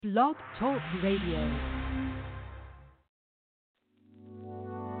Blog Talk Radio.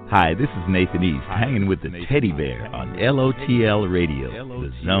 Hi, this is Nathan East, hanging with the Teddy Bear on LOTL Radio,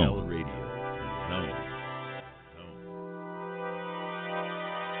 The Zone.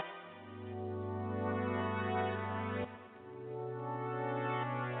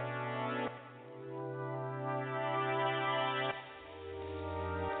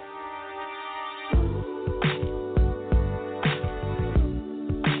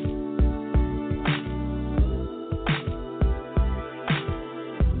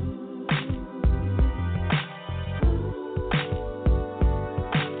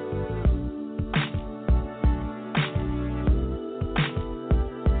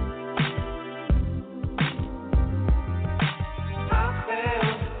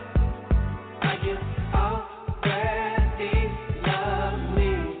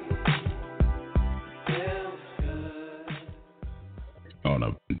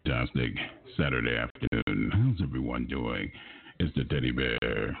 Saturday afternoon. How's everyone doing? It's the Teddy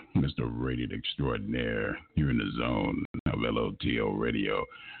Bear, Mr. Radiant Extraordinaire, here in the zone of LOTL Radio.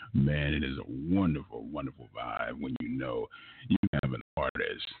 Man, it is a wonderful, wonderful vibe when you know you have an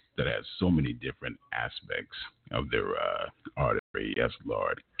artist that has so many different aspects of their artistry. Yes,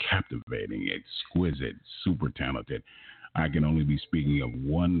 Lord, captivating, exquisite, super talented. I can only be speaking of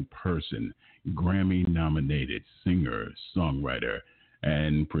one person, Grammy-nominated singer, songwriter,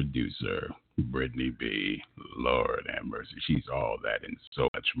 and producer, Brittany B. Lord have mercy. She's all that and so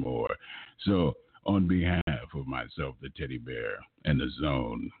much more. So, on behalf of myself, the Teddy Bear, and the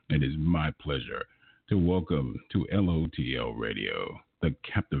Zone, it is my pleasure to welcome to LOTL Radio the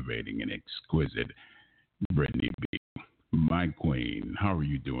captivating and exquisite Brittany B. My queen, how are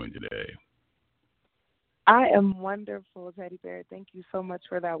you doing today? I am wonderful, Teddy Bear. Thank you so much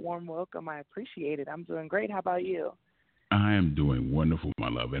for that warm welcome. I appreciate it. I'm doing great. How about you? I am doing wonderful, my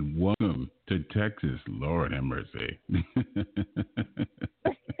love, and welcome to Texas. Lord have mercy.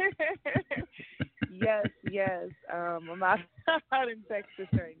 Yes. I'm out in Texas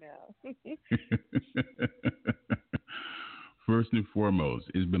right now. First and foremost,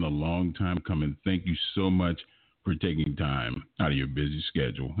 it's been a long time coming. Thank you so much for taking time out of your busy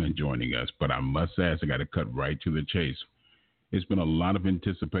schedule and joining us. But I must ask, I got to cut right to the chase. It's been a lot of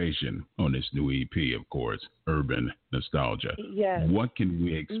anticipation on this new EP, of course, Urban Nostalgia. Yes. What can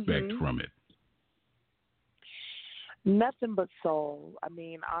we expect from it? Nothing but soul. I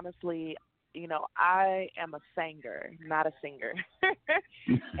mean, honestly, I am a singer, not a singer.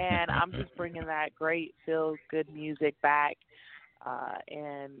 And I'm just bringing that great, feel-good music back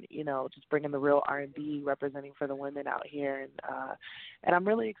and, just bringing the real R&B representing for the women out here. And I'm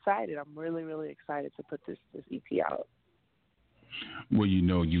really excited. I'm really, really excited to put this EP out. Well,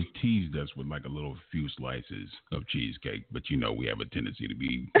 you teased us with like a little few slices of cheesecake, but we have a tendency to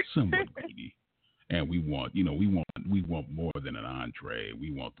be somewhat greedy, and we want more than an entree.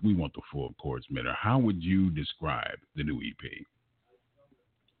 We want the full course meal. How would you describe the new EP?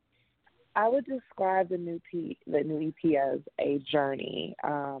 I would describe the new EP as a journey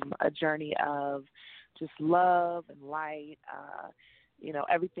of just love and light.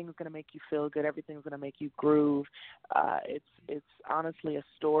 Everything's going to make you feel good. Everything's going to make you groove. It's honestly a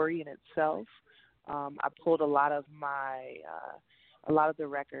story in itself. I pulled a lot of the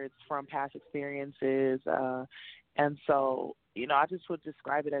records from past experiences. And so, I just would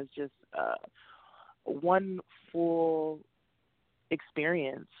describe it as just one full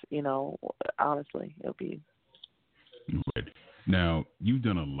experience, honestly, it'll be. Right. Now, you've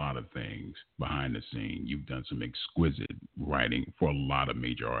done a lot of things behind the scene. You've done some exquisite writing for a lot of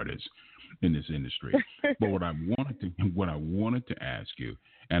major artists in this industry. But what I wanted to ask you,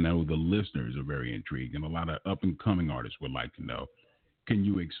 and I know the listeners are very intrigued, and a lot of up-and-coming artists would like to know, can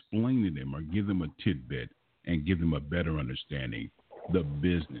you explain to them or give them a tidbit and give them a better understanding the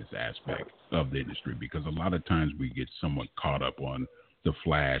business aspect of the industry? Because a lot of times we get somewhat caught up on the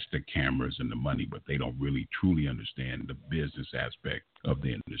flash, the cameras, and the money, but they don't really truly understand the business aspect of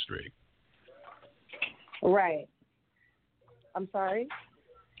the industry. Right. I'm sorry?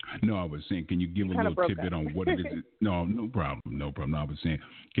 No, I was saying, can you give a little tidbit on what it is? No problem. No, I was saying,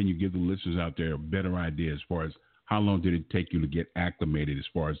 can you give the listeners out there a better idea as far as how long did it take you to get acclimated as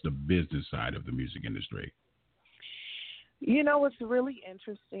far as the business side of the music industry? What's really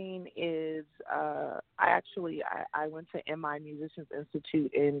interesting is I went to MI Musicians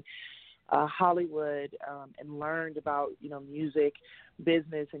Institute in Hollywood and learned about, music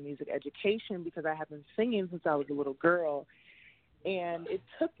business and music education because I have been singing since I was a little girl. And it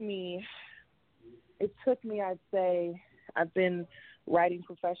took me, I'd say, I've been writing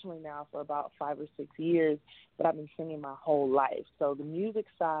professionally now for about 5 or 6 years, but I've been singing my whole life. So the music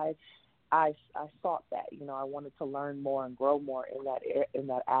side, I sought that. I wanted to learn more and grow more in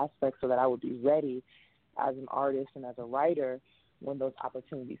that aspect so that I would be ready as an artist and as a writer when those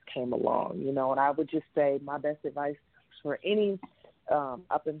opportunities came along. And I would just say my best advice for any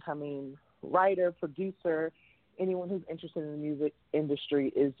up-and-coming writer, producer, anyone who's interested in the music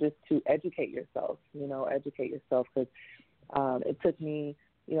industry is just to educate yourself, because it took me,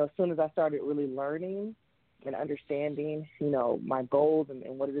 as soon as I started really learning and understanding, my goals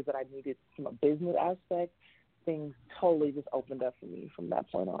and what it is that I needed from a business aspect, things totally just opened up for me from that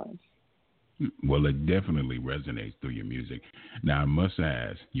point on. Well, it definitely resonates through your music. Now, I must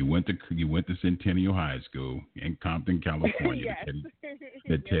ask, you went to Centennial High School in Compton, California. Yes.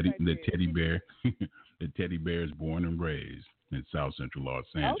 The teddy bear, the teddy bear is born and raised in South Central Los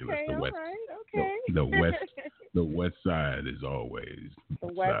Angeles. Okay, The West Side is always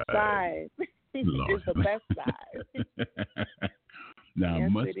the West Side. It's the best side. Now, yes, I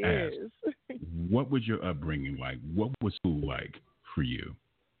must it ask, is. what was your upbringing like? What was school like for you?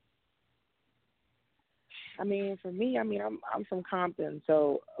 I mean, for me, I'm from Compton,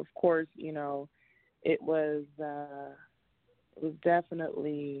 so of course, it was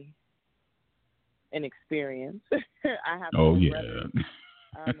definitely an experience. I have two brothers,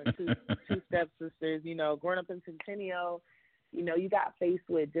 and two stepsisters. Growing up in Centennial, you got faced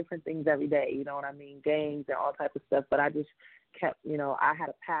with different things every day. You know what I mean? Gangs and all type of stuff. But I just kept, I had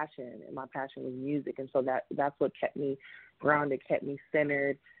a passion, and my passion was music, and so that's what kept me grounded, kept me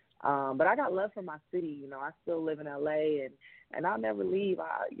centered. But I got love for my city. I still live in LA, and I'll never leave.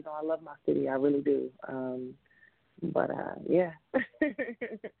 I love my city. I really do. Yeah.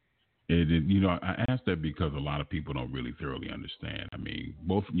 I asked that because a lot of people don't really thoroughly understand. I mean,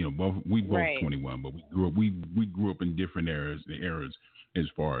 both we both right. 21, but we grew up in different eras as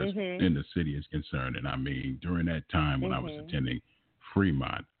far as in the city is concerned. And I mean, during that time when I was attending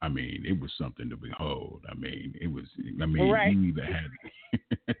Fremont, I mean, it was something to behold. I mean, right. you either had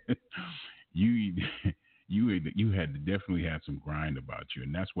you had to definitely have some grind about you,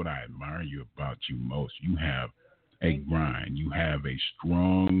 and that's what I admire about you most. You have a grind. You have a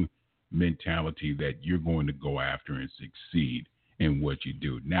strong mentality that you're going to go after and succeed in what you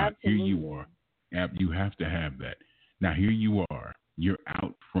do. Now, Absolutely. Here you are. You have to have that. Now, here you are. You're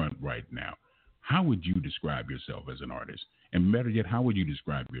out front right now. How would you describe yourself as an artist? And better yet, how would you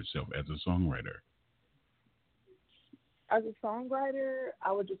describe yourself as a songwriter? As a songwriter,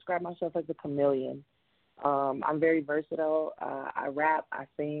 I would describe myself as a chameleon. I'm very versatile. I rap, I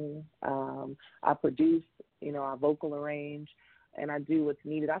sing, I produce, I vocal arrange, and I do what's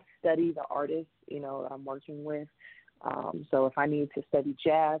needed. I study the artist, that I'm working with. So if I need to study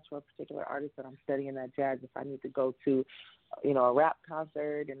jazz for a particular artist, then I'm studying that jazz. If I need to go to, a rap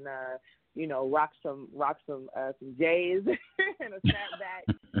concert and, rock some J's and a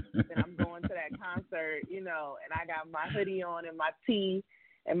snapback, then I'm going to that concert, and I got my hoodie on and my tee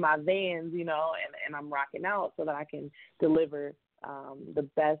and my Vans, and I'm rocking out so that I can deliver the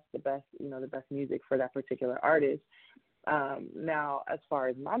best music for that particular artist. Now, as far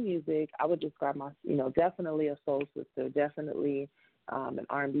as my music, I would describe my, definitely a soul sister, definitely an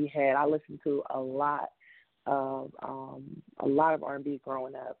R&B head. I listened to a lot of R&B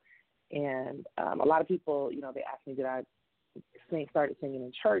growing up, and a lot of people, they asked me, did I started singing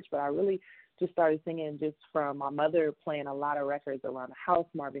in church? But I really just started singing just from my mother playing a lot of records around the house,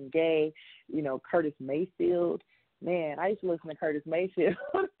 Marvin Gaye, Curtis Mayfield. Man, I used to listen to Curtis Mayfield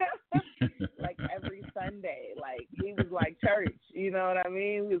like every Sunday. Like, he was like church, you know what I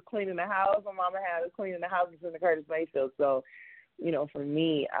mean? We was cleaning the house. My mama had us cleaning the house and listening to Curtis Mayfield. So, for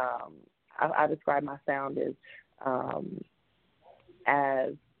me, I describe my sound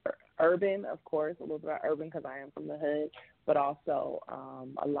as urban, of course, a little bit of urban because I am from the hood, but also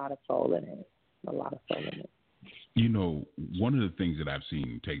a lot of soul in it. One of the things that I've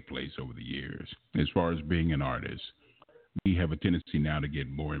seen take place over the years, as far as being an artist, we have a tendency now to get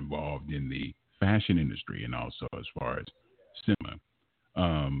more involved in the fashion industry and also as far as cinema.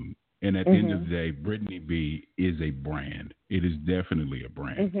 And at the end of the day, Brittany B is a brand. It is definitely a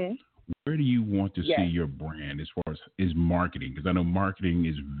brand. Where do you want to see your brand as far as marketing? Because I know marketing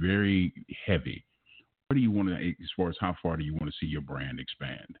is very heavy. Where do you want to, as far as how far do you want to see your brand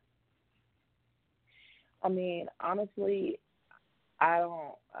expand? I mean, honestly, I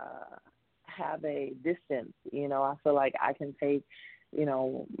don't have a distance. I feel like I can take,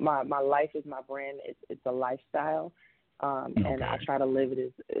 my life is my brand. It's a lifestyle. And I try to live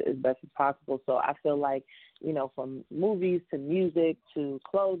it as best as possible. So I feel like, from movies to music to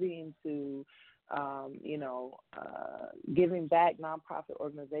clothing to giving back nonprofit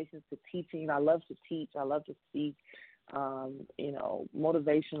organizations to teaching. I love to teach. I love to speak.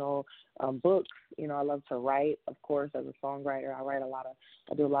 Motivational books. I love to write, of course, as a songwriter. I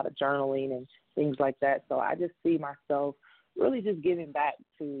do a lot of journaling and things like that. So I just see myself really just giving back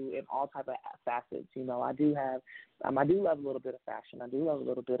to in all type of facets. I do love a little bit of fashion. I do love a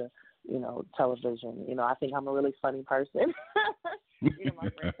little bit of, television. I think I'm a really funny person. My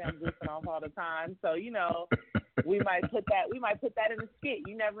friends say I'm goofing off all the time. So, we might put that in a skit.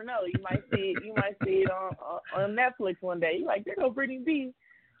 You never know. You might see it on Netflix one day. You're like, there go Brittany B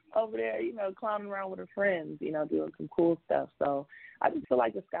over there, clowning around with her friends, doing some cool stuff. So I just feel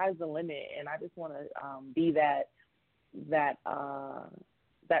like the sky's the limit, and I just want to be that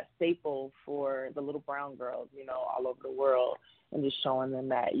staple for the little brown girls, all over the world, and just showing them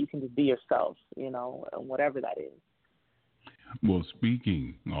that you can just be yourself, and whatever that is. Well,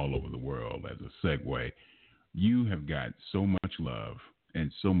 speaking all over the world as a segue, you have got so much love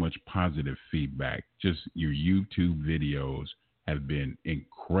and so much positive feedback. Just your YouTube videos have been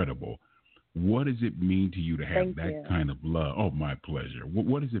incredible. What does it mean to you to have that kind of love? Oh, my pleasure.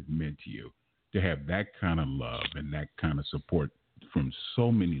 What has it meant to you to have that kind of love and that kind of support from so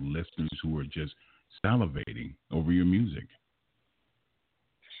many listeners who are just salivating over your music?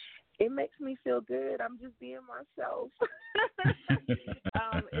 It makes me feel good. I'm just being myself.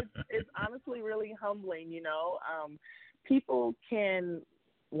 It's honestly really humbling, People can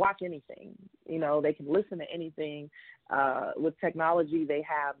watch anything. They can listen to anything. With technology, they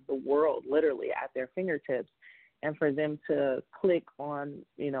have the world literally at their fingertips. And for them to click on,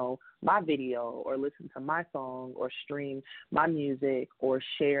 my video or listen to my song or stream my music or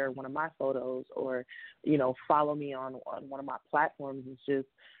share one of my photos or, follow me on one of my platforms, I'm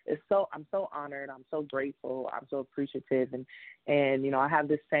so honored. I'm so grateful. I'm so appreciative. And I have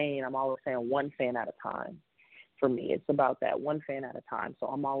this saying, I'm always saying one fan at a time. For me, it's about that one fan at a time. So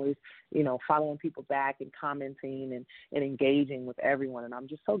I'm always, following people back and commenting and engaging with everyone. And I'm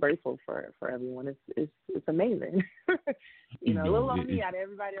just so grateful for everyone. It's amazing. A little on me out of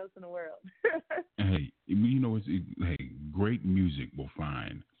everybody else in the world. Hey, great music will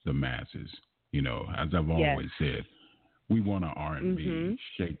find the masses. As I've always said, we want an R&B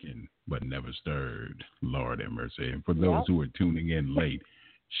shaken but never stirred. Lord have mercy. And for those who are tuning in late,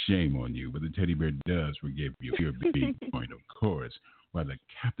 shame on you, but the Teddy Bear does forgive you for your being point, of course, by the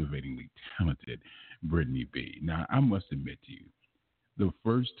captivatingly talented Brittany B. Now, I must admit to you, the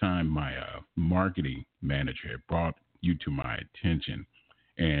first time my marketing manager had brought you to my attention,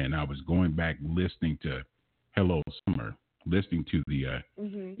 and I was going back listening to Hello Summer, listening to the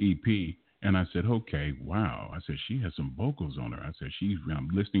EP, and I said, okay, wow. I said, she has some vocals on her. I said, I'm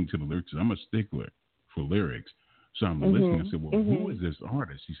listening to the lyrics. I'm a stickler for lyrics. So I'm listening. I said, well, who is this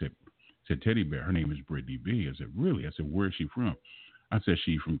artist? He said, Teddy Bear. Her name is Brittany B. I said, really? I said, where is she from? I said,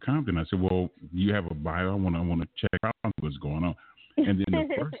 she's from Compton. I said, well, you have a bio. I want to check out what's going on. And then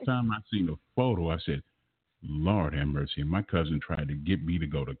the first time I seen the photo, I said, Lord have mercy. And my cousin tried to get me to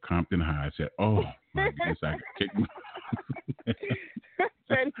go to Compton High. I said, oh, my goodness, I could kick me.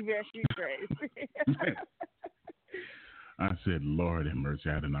 Teddy Bear, she's crazy. I said, Lord have mercy.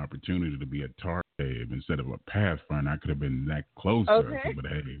 I had an opportunity to be a tar babe instead of a pathfinder. I could have been that close. Okay. But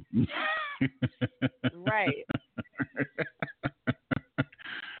hey. Right.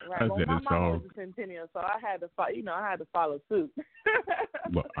 Right. Well, my mom was a Centennial, so I had to follow suit.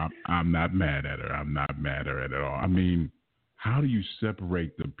 Well, I'm not mad at her. I'm not mad at her at all. I mean, how do you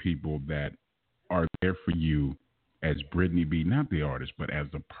separate the people that are there for you as Brittany B, not the artist, but as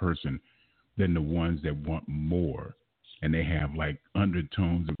the person, than the ones that want more? And they have like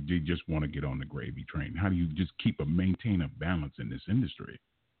undertones of they just want to get on the gravy train. How do you just maintain a balance in this industry?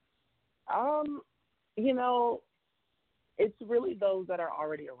 It's really those that are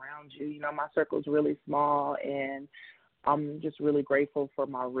already around you. My circle's really small, and I'm just really grateful for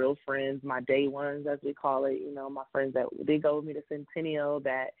my real friends, my day ones, as we call it. My friends that did go with me to Centennial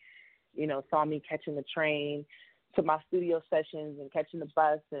that, saw me catching the train to my studio sessions and catching the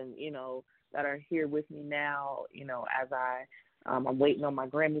bus and, that are here with me now, as I'm waiting on my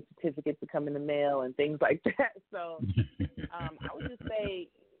Grammy certificate to come in the mail and things like that. So I would just say,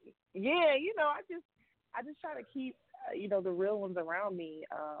 I just try to keep, the real ones around me,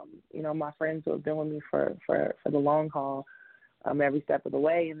 my friends who have been with me for the long haul, every step of the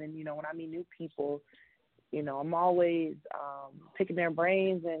way. And then, when I meet new people, I'm always picking their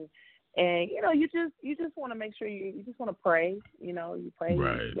brains and you just want to make sure you just want to pray, you pray,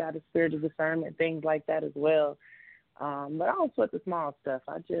 right. You got a spirit of discernment, things like that as well. But I don't sweat the small stuff.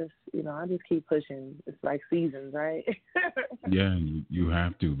 I just keep pushing. It's like seasons, right? Yeah, you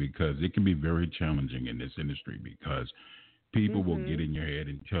have to, because it can be very challenging in this industry, because people will get in your head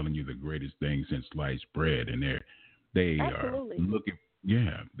and telling you the greatest thing since sliced bread, and they Absolutely. are looking.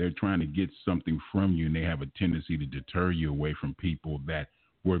 Yeah, they're trying to get something from you, and they have a tendency to deter you away from people that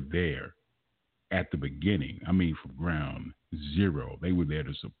were there at the beginning. I mean, from ground zero. They were there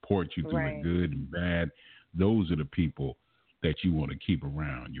to support you through Right. the good and bad. Those are the people that you want to keep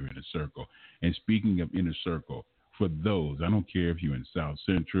around your inner circle. And speaking of inner circle, for those, I don't care if you're in South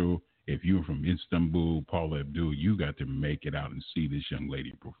Central, if you're from Istanbul, Paula Abdul, you got to make it out and see this young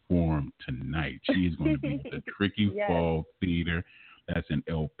lady perform tonight. She is going to be at the Tricky Yes. Fall Theater. That's in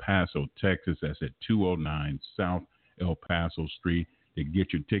El Paso, Texas. That's at 209 South El Paso Street. To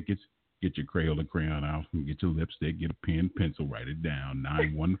get your tickets, get your Crayola crayon out, and get your lipstick, get a pen, pencil, write it down,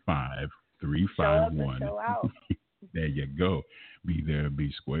 915-351. Show out. There you go. Be there,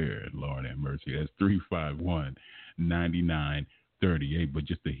 be square. Lord have mercy. That's 351-9938. But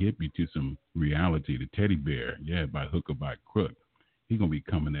just to hit me to some reality, the Teddy Bear, by hook or by crook, he's going to be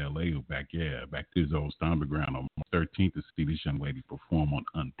coming to L.A. back to his old stomping ground on March 13th to see this young lady perform on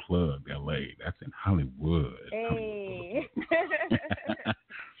Unplugged L.A. That's in Hollywood. Hey.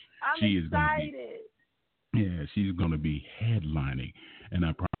 I'm She excited. She's going to be headlining. And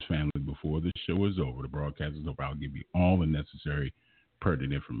I promise family, before the show is over, the broadcast is over, I'll give you all the necessary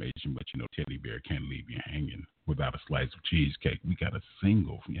pertinent information. But, Teddy Bear can't leave you hanging without a slice of cheesecake. We got a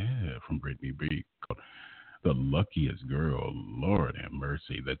single, from Brittany B called The Luckiest Girl. Lord have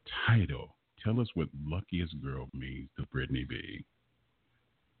mercy. The title. Tell us what Luckiest Girl means to Brittany B.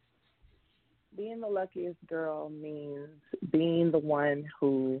 Being the luckiest girl means being the one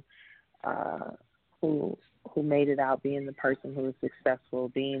who made it out, being the person who is successful,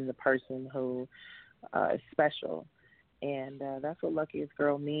 being the person who is special. And that's what luckiest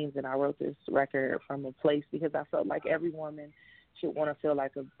girl means. And I wrote this record from a place because I felt like every woman should want to feel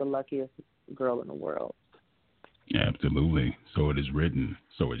like the luckiest girl in the world. Absolutely. So it is written,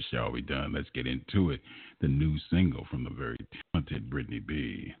 so it shall be done. Let's get into it. The new single from the very talented Brittany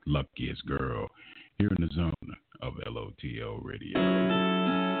B, Luckiest Girl, here in the zone of LOTL Radio.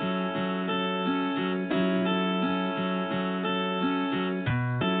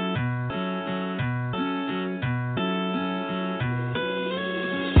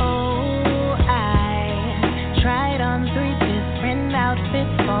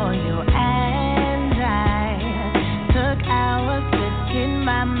 For you, and I took hours to get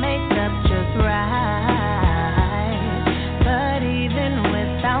my makeup just right. But even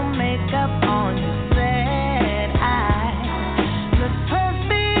without makeup on, you said I look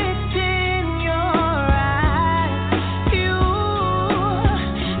perfect in your eyes. You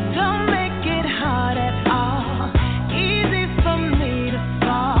don't make it hard at all. Easy for me to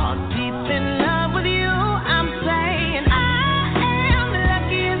fall deep in love with you. I'm saying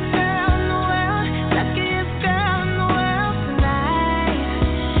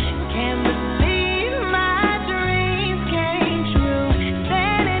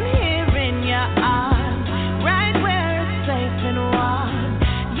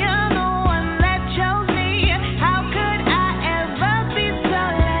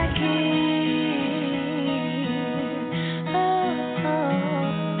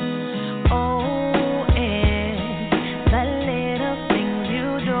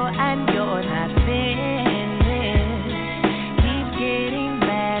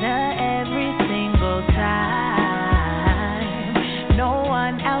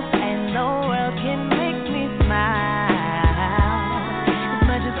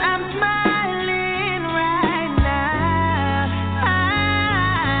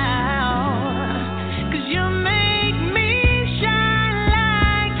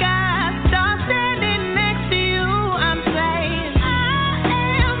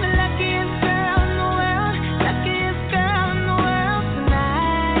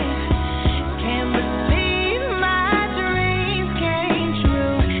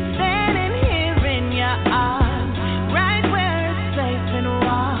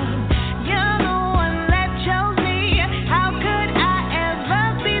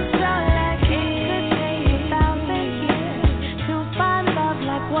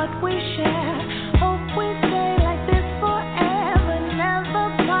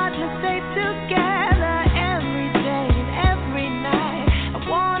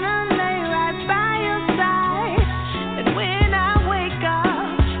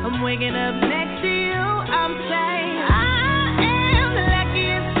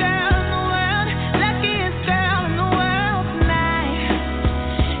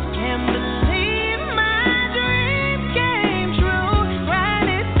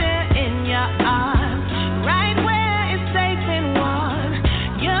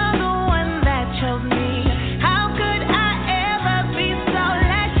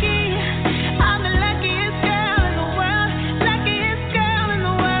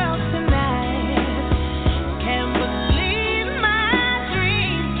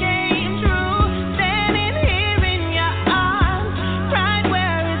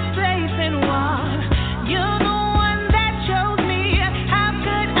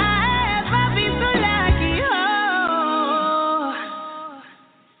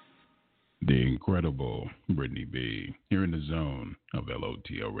Brittany B, here in the zone of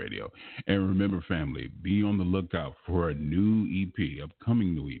LOTL Radio. And remember, family, be on the lookout for a new EP,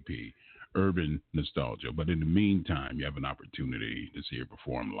 upcoming new EP, Urban Nostalgia. But in the meantime, you have an opportunity to see her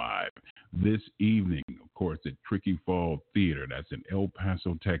perform live this evening, of course, at Tricky Fall Theater. That's in El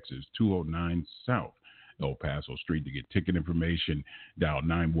Paso, Texas, 209 South El Paso Street. To get ticket information, dial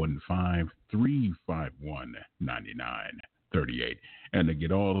 915-351-9938. And to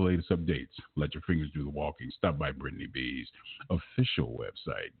get all the latest updates, let your fingers do the walking. Stop by Brittany B's official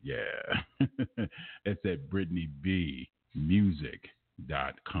website. Yeah. It's at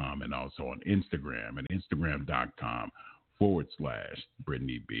BrittanyBmusic.com, and also on Instagram at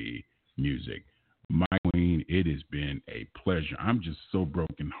Instagram.com/Brittany B Music. My queen, it has been a pleasure. I'm just so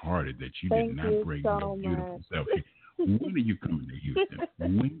brokenhearted that you did not bring your beautiful self. When are you coming to Houston?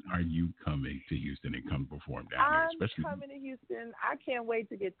 When are you coming to Houston and come perform down here? I'm coming to Houston. I can't wait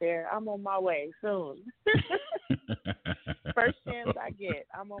to get there. I'm on my way soon. First chance I get,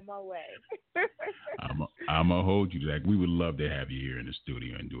 I'm on my way. I'm going to hold you to that. We would love to have you here in the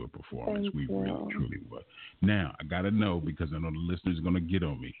studio and do a performance. Thank we you. Really, truly would. Now, I got to know, because I know the listeners are going to get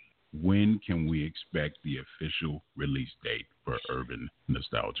on me. When can we expect the official release date for Urban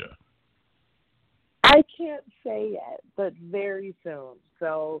Nostalgia? I can't say yet, but very soon.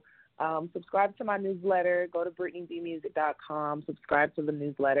 So subscribe to my newsletter. Go to BrittanyBmusic.com. Subscribe to the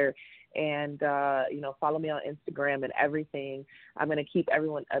newsletter, and follow me on Instagram and everything. I'm going to keep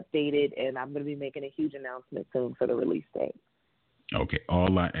everyone updated, and I'm going to be making a huge announcement soon for the release date. Okay.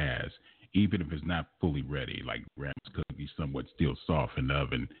 All I ask, even if it's not fully ready, like Grandma's cookie, somewhat still soft in the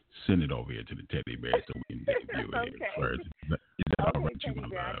oven, send it over here to the Teddy Bear so we can debut it Okay. here first. Is that all right, Teddy my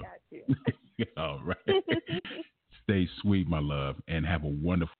Bear, love? I got you. All right. Stay sweet, my love, and have a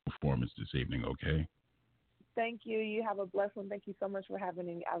wonderful performance this evening, okay? Thank you. You have a blessed one. Thank you so much for having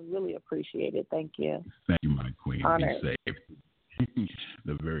me. I really appreciate it. Thank you. Thank you, my queen. Honored. Be safe.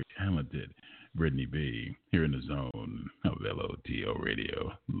 The very talented Brittany B, here in the zone of LOTL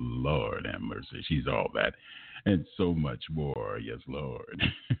Radio. Lord have mercy. She's all that and so much more. Yes, Lord.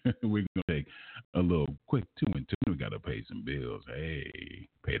 We're going to take a little quick 2 and 2. We got to pay some bills. Hey,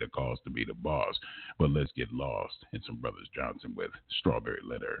 pay the cost to be the boss. But let's get lost in some Brothers Johnson with Strawberry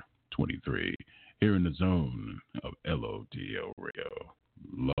Letter 23, here in the zone of LOTL Radio.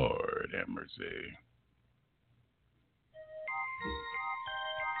 Lord have mercy.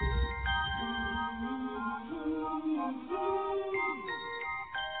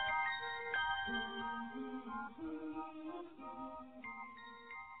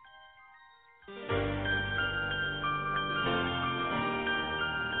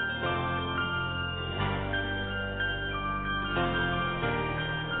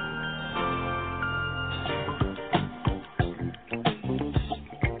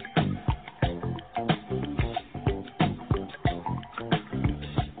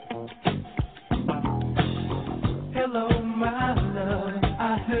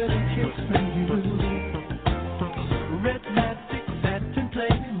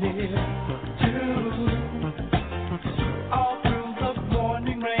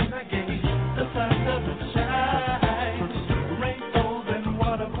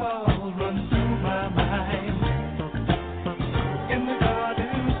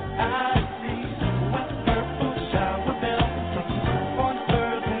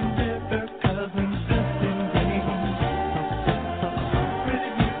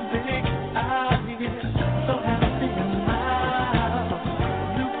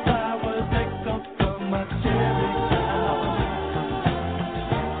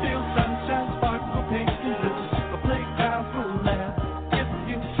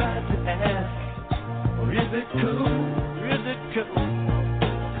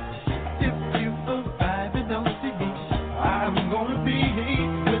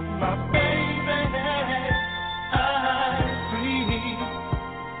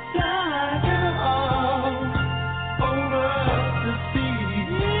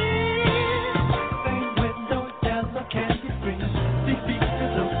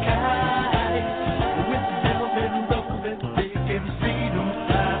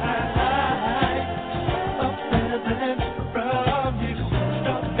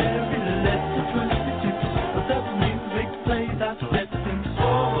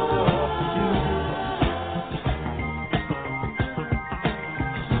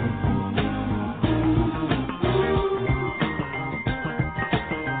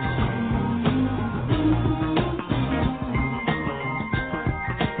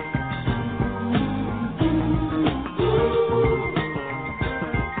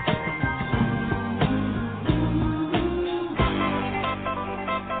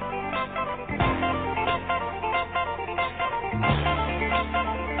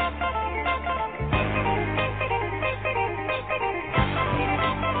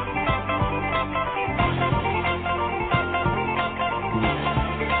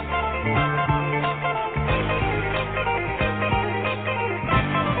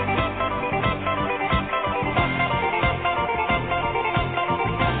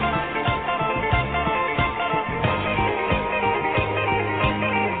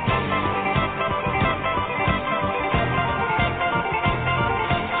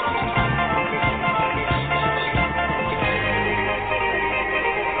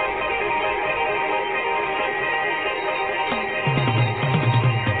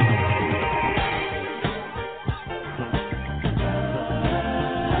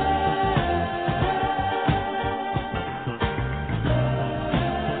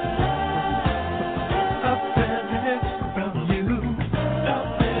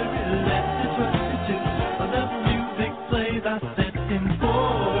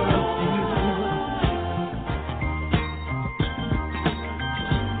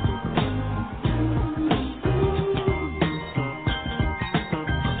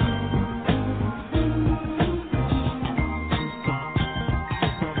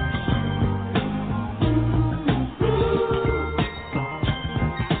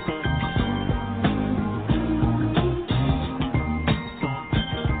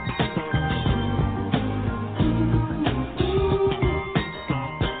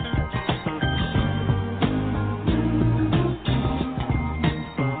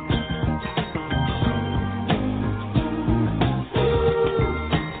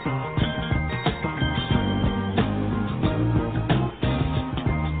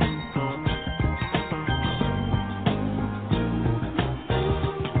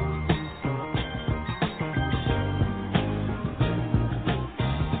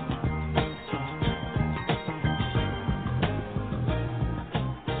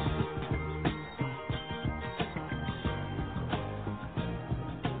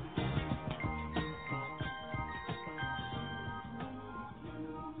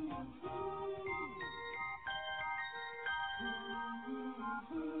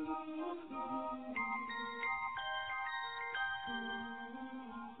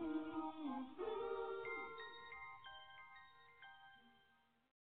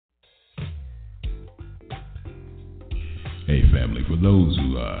 Hey family, for those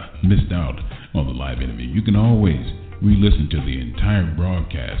who missed out on the live interview, you can always re-listen to the entire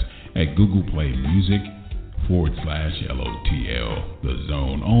broadcast at Google Play Music /LOTL, The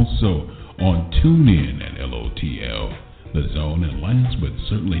Zone. Also on TuneIn at LOTL, The Zone. And last but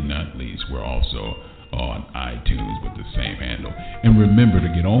certainly not least, we're also on iTunes with the same handle. And remember to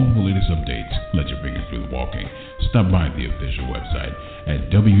get all the latest updates, let your fingers do the walking. Stop by the official website at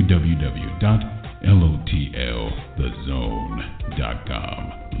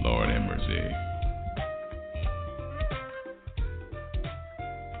www.lotlthezone.com. Lord have mercy.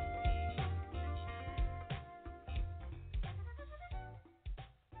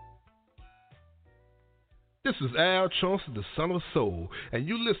 This is Al Chauncey, the Son of Soul, and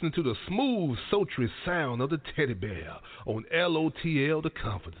you listen to the smooth, sultry sound of the teddy bear on LOTL, the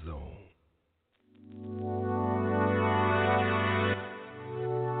Comfort Zone.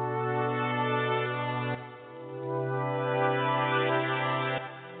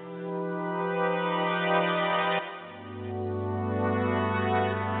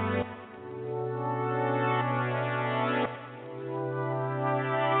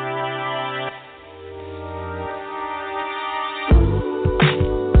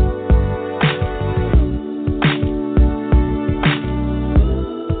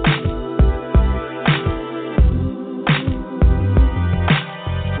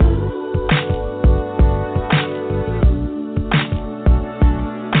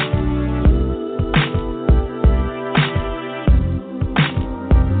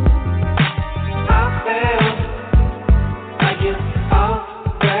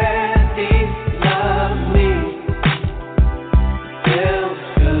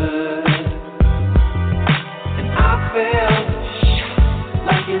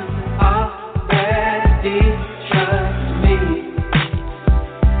 Like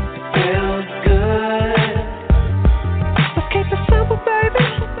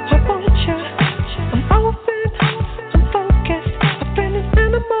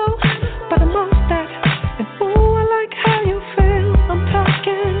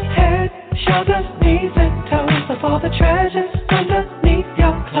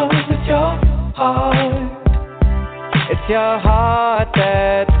you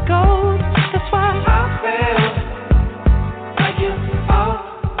already trust.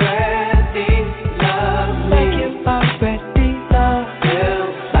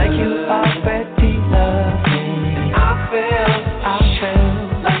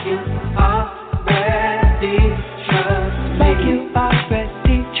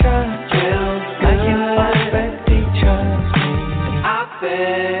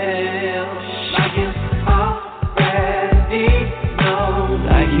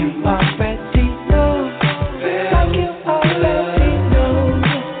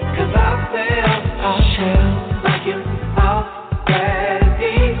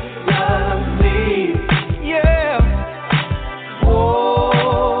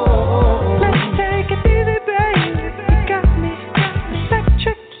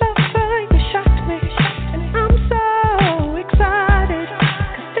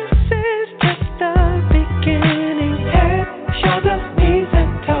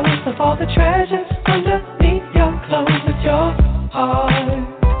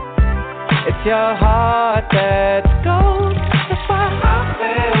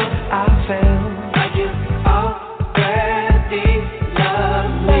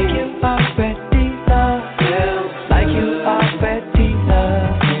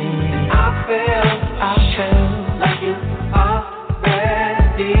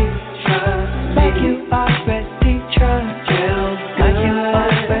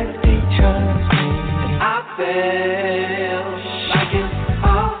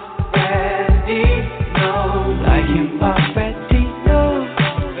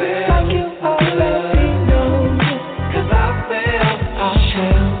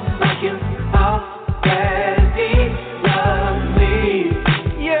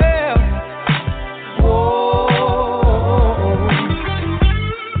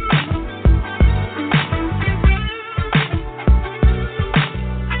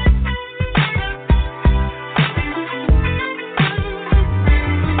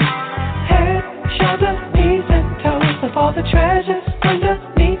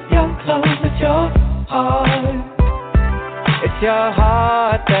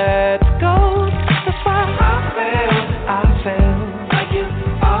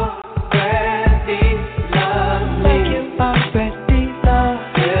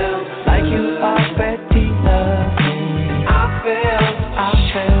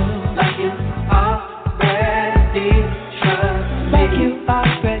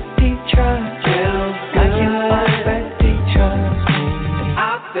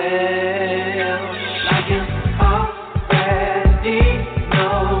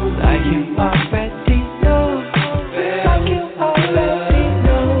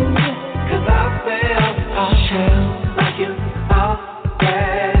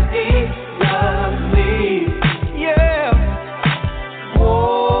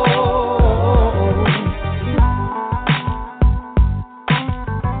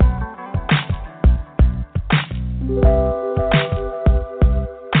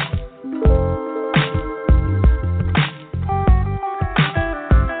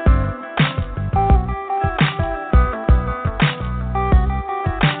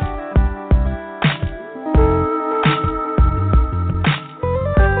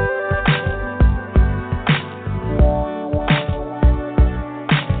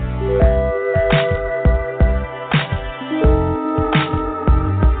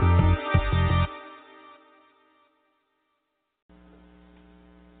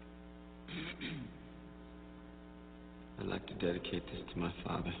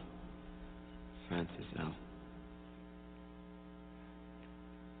 Francis L.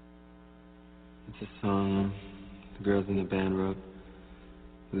 It's a song the girls in the band wrote,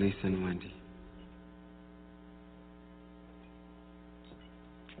 Lisa and Wendy.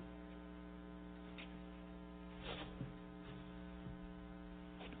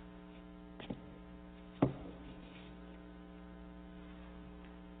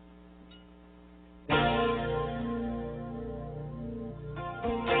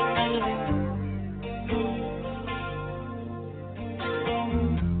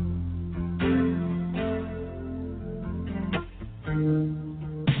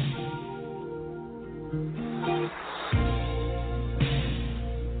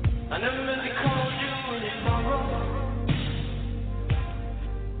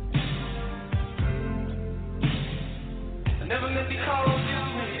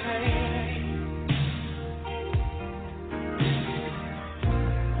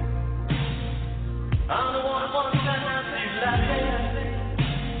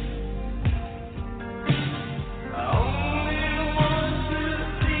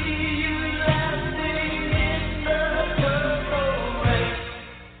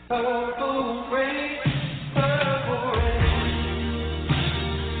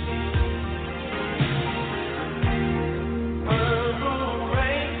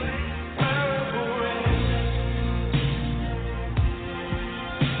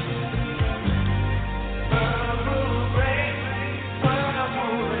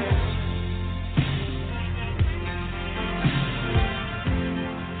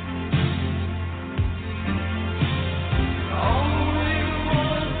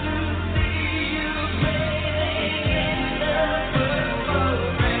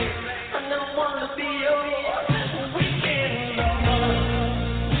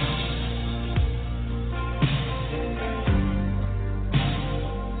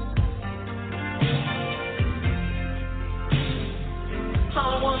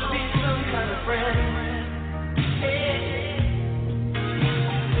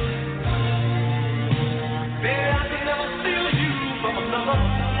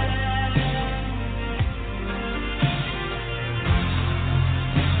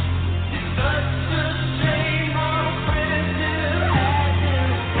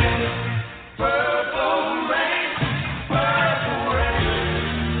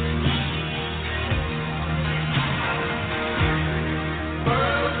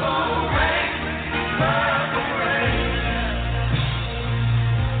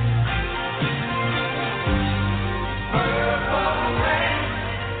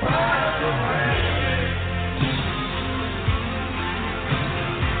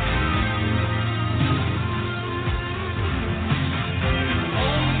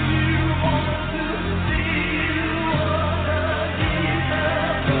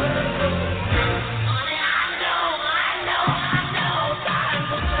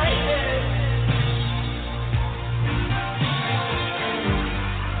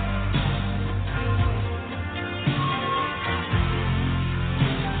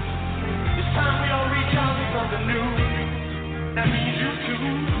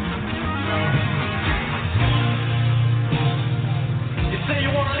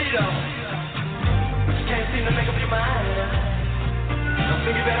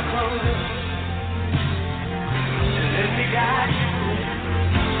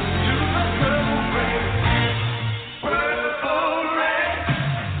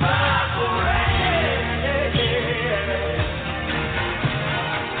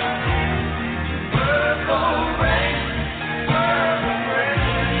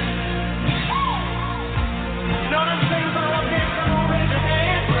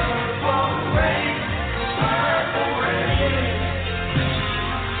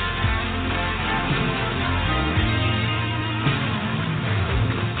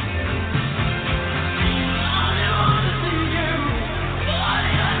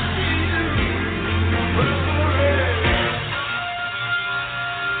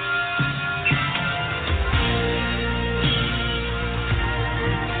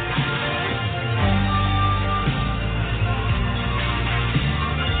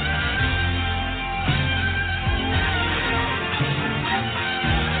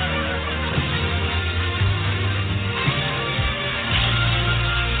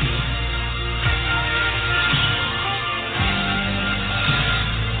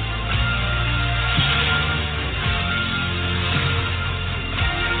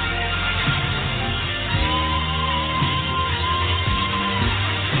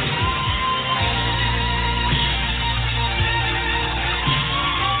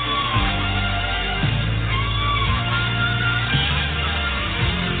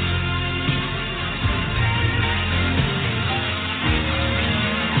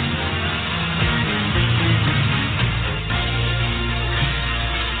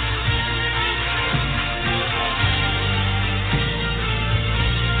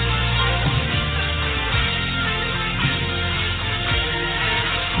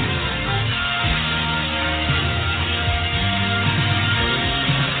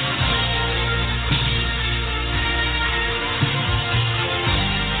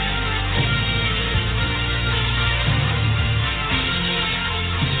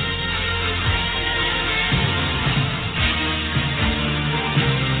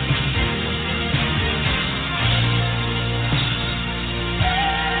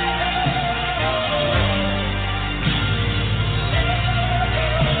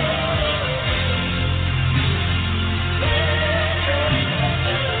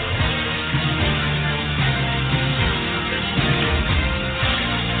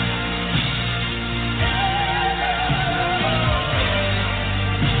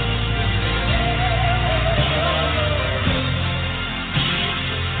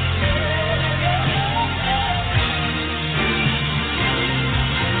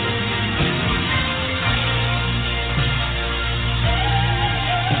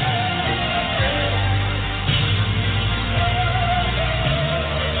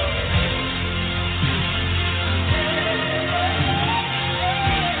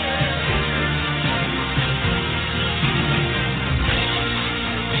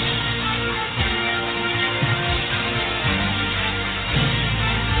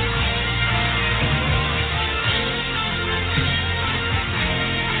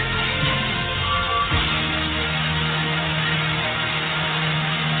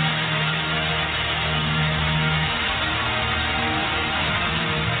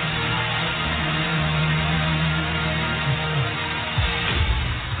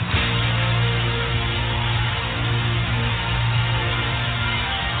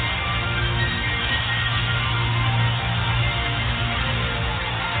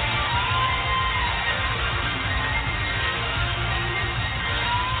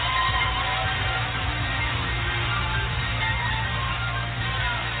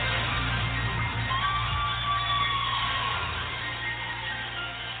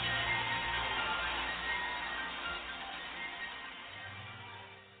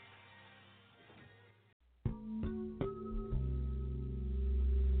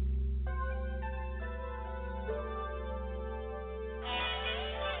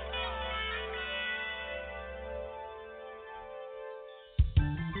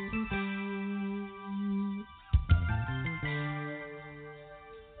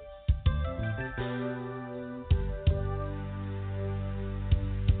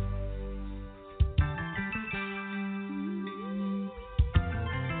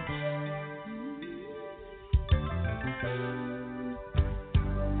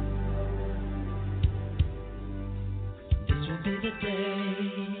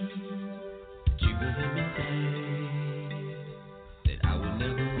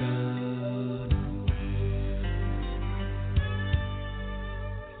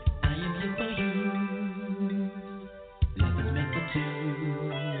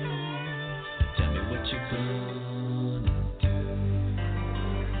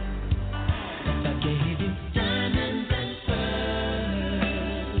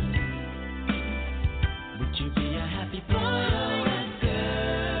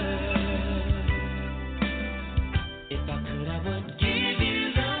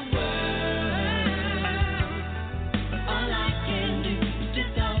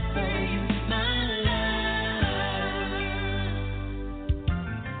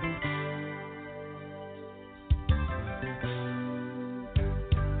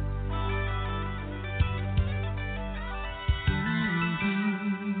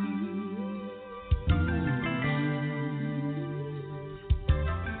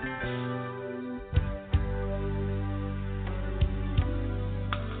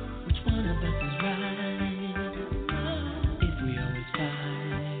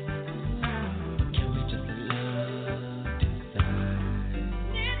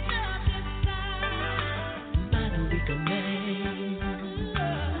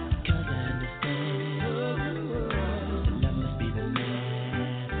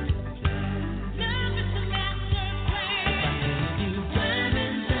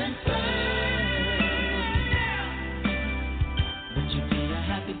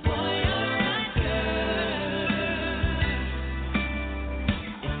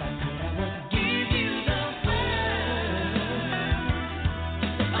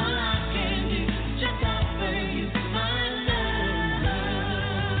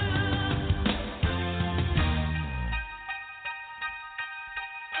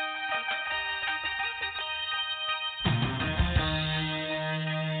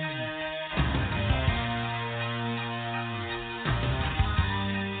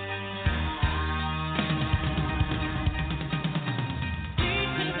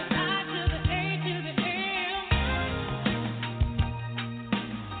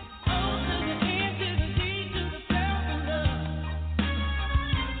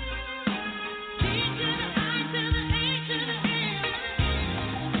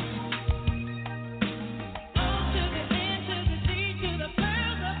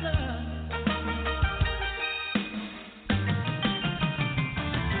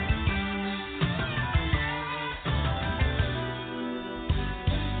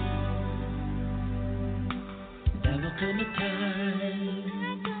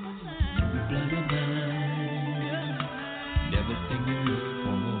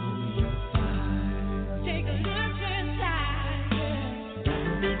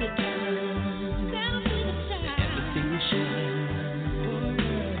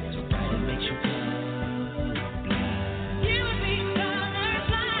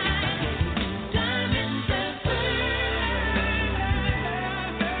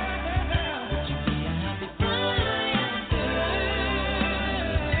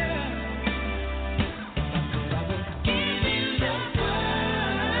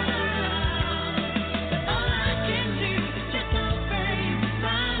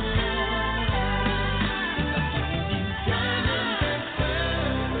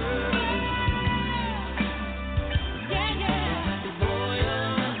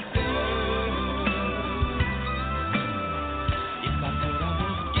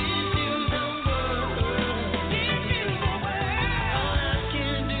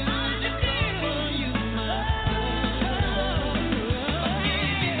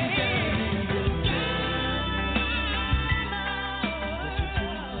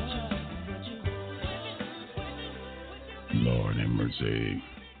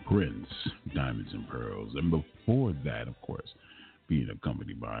 Prince, Diamonds and Pearls. And before that, of course, being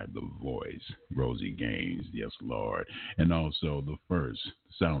accompanied by The Voice, Rosie Gaines, yes, Lord. And also the first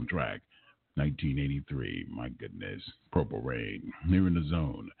soundtrack, 1983, my goodness, Purple Rain, here in the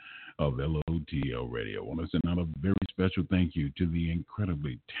zone of LOTL Radio. I want to send out a very special thank you to the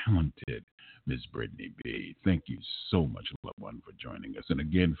incredibly talented Miss Brittany B. Thank you so much, loved one, for joining us. And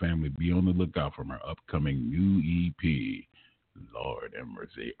again, family, be on the lookout for our upcoming new EP, Lord have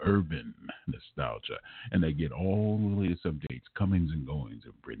mercy, Urban Nostalgia. And they get all the latest updates, comings and goings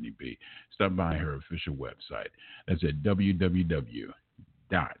of Brittany B. Stop by her official website. That's at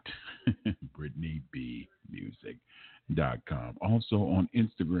www.BrittanyBmusic.com. Also on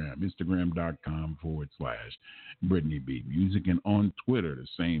Instagram, instagram.com/Brittany B Music. And on Twitter, the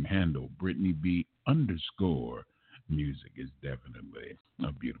same handle, Brittany B_music is definitely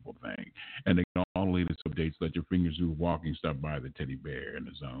a beautiful thing. And they can all the latest updates, let your fingers do walking, stop by the Teddy Bear in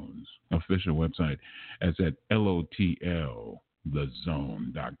the Zone's official website. That's at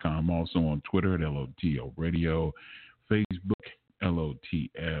LOTLthezone.com. Also on Twitter at LOTL Radio, Facebook,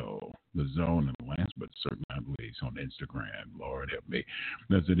 LOTL, The Zone, and last but certainly not least on Instagram. Lord help me.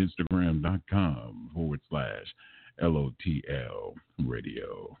 That's at Instagram.com/LOTL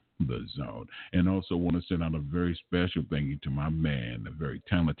Radio, The Zone. And also want to send out a very special thank you to my man, the very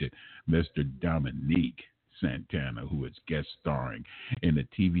talented Mr. Dominique Santana, who is guest starring in the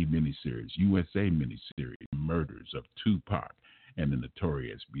TV miniseries, USA miniseries, Murders of Tupac and the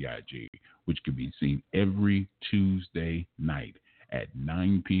Notorious B.I.G., which can be seen every Tuesday night at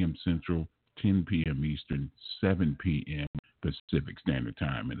 9 p.m. Central, 10 p.m. Eastern, 7 p.m. Pacific Standard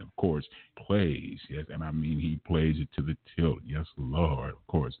Time. And, of course, plays, yes, and I mean he plays it to the tilt. Yes, Lord, of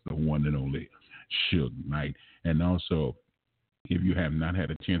course, the one and only Suge Knight. And also, if you have not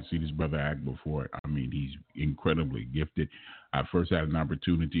had a chance to see this brother act before, I mean, he's incredibly gifted. I first had an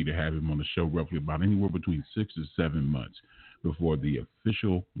opportunity to have him on the show roughly about anywhere between 6 to 7 months before the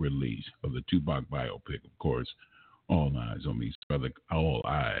official release of the Tupac biopic. Of course, all eyes on me, brother. All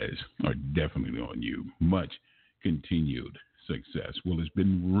eyes are definitely on you. Much continued success. Well, it's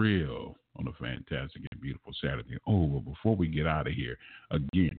been real on a fantastic and beautiful Saturday. Oh, well, before we get out of here,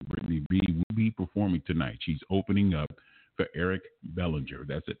 again, Brittany B will be performing tonight. She's opening up for Eric Bellinger.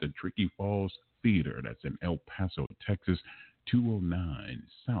 That's at the Tricky Falls Theater. That's in El Paso, Texas, 209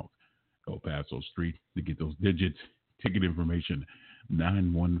 South El Paso Street. To get those digits, ticket information,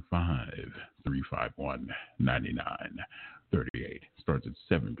 915-351-9938. Starts at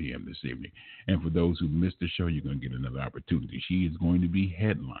 7 p.m. this evening. And for those who missed the show, you're going to get another opportunity. She is going to be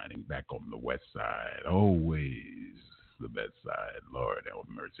headlining back on the West Side. Always the best side. Lord have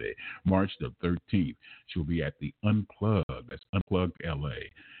mercy. March the 13th, she'll be at the Unplugged. That's Unplugged LA.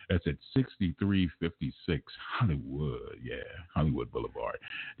 That's at 6356 Hollywood. Yeah, Hollywood Boulevard.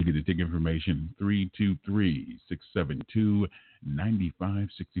 To get the ticket information,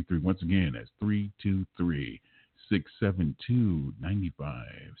 323-672-9563. Once again, that's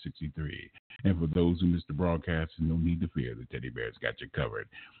 323-672-9563. And for those who missed the broadcast, no need to fear. The Teddy Bear's got you covered.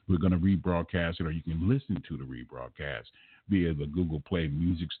 We're going to rebroadcast it, or you can listen to the rebroadcast via the Google Play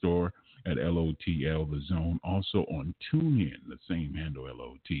Music Store at LOTL The Zone. Also on TuneIn, the same handle,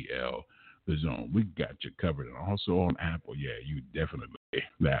 LOTL The Zone. We got you covered. And also on Apple. Yeah, you definitely,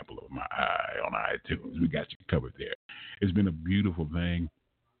 the apple of my eye on iTunes. We got you covered there. It's been a beautiful thing.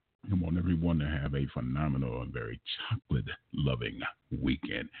 I want everyone to have a phenomenal and very chocolate-loving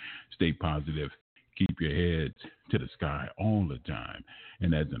weekend. Stay positive. Keep your heads to the sky all the time.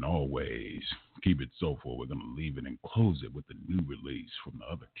 And as in always, keep it soulful. We're going to leave it and close it with the new release from the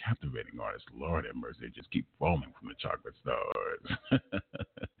other captivating artist. Lord have mercy, they just keep falling from the chocolate stars.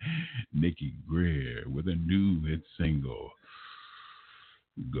 Nikki Greer with a new hit single,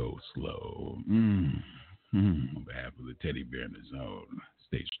 Go Slow. On behalf of the Teddy Bear in the Zone,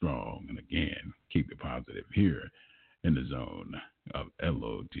 stay strong, and again, keep it positive here in the zone of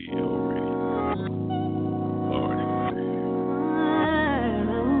LOTL Radio. Lord,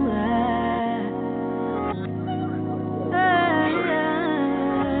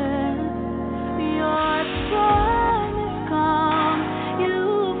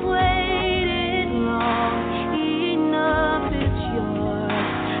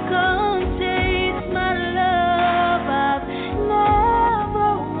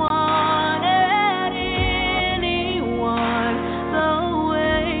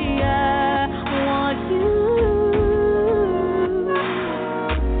 once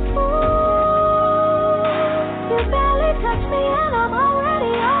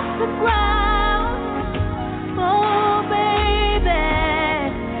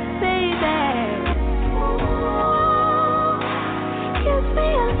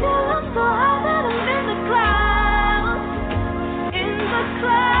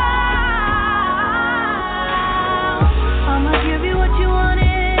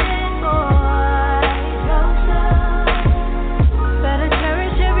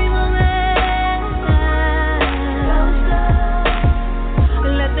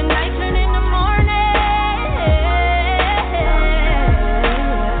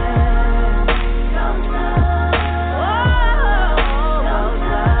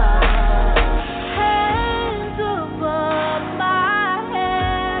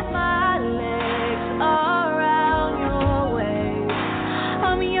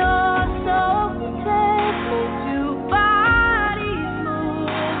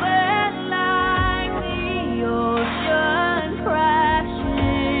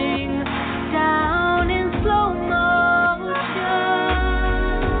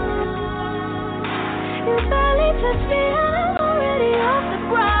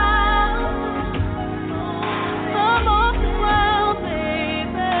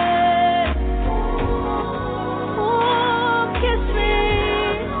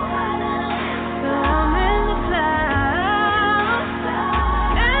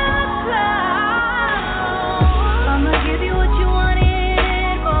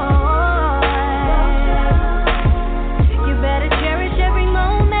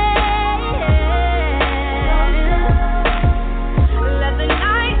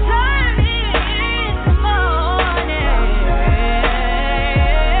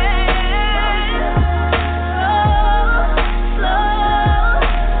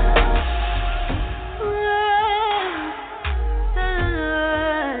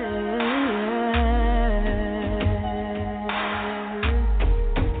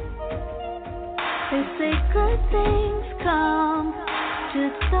They say good things come to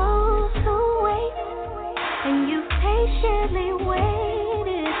those who wait, and you patiently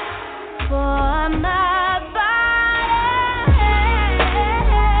waited for my body.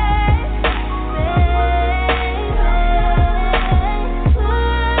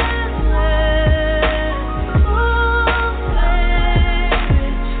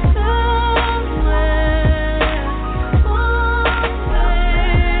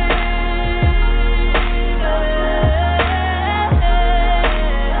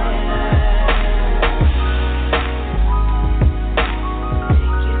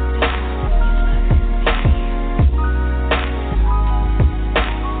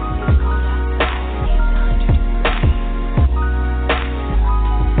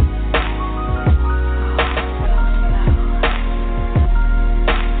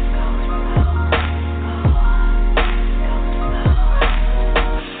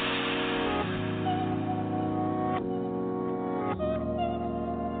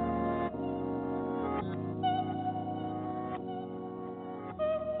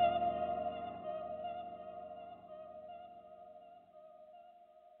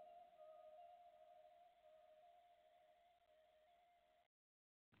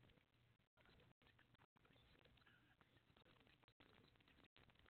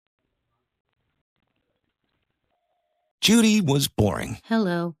 Judy was boring.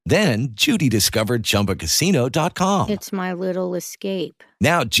 Hello. Then Judy discovered ChumbaCasino.com. It's my little escape.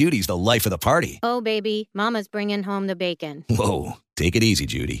 Now Judy's the life of the party. Oh, baby, mama's bringing home the bacon. Whoa, take it easy,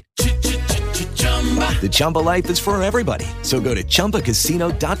 Judy. The Chumba life is for everybody. So go to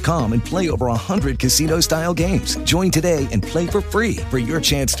ChumbaCasino.com and play over 100 casino-style games. Join today and play for free for your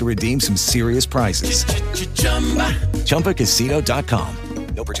chance to redeem some serious prizes. ChumbaCasino.com.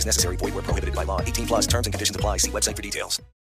 No purchase necessary. Void where prohibited by law. 18+ terms and conditions apply. See website for details.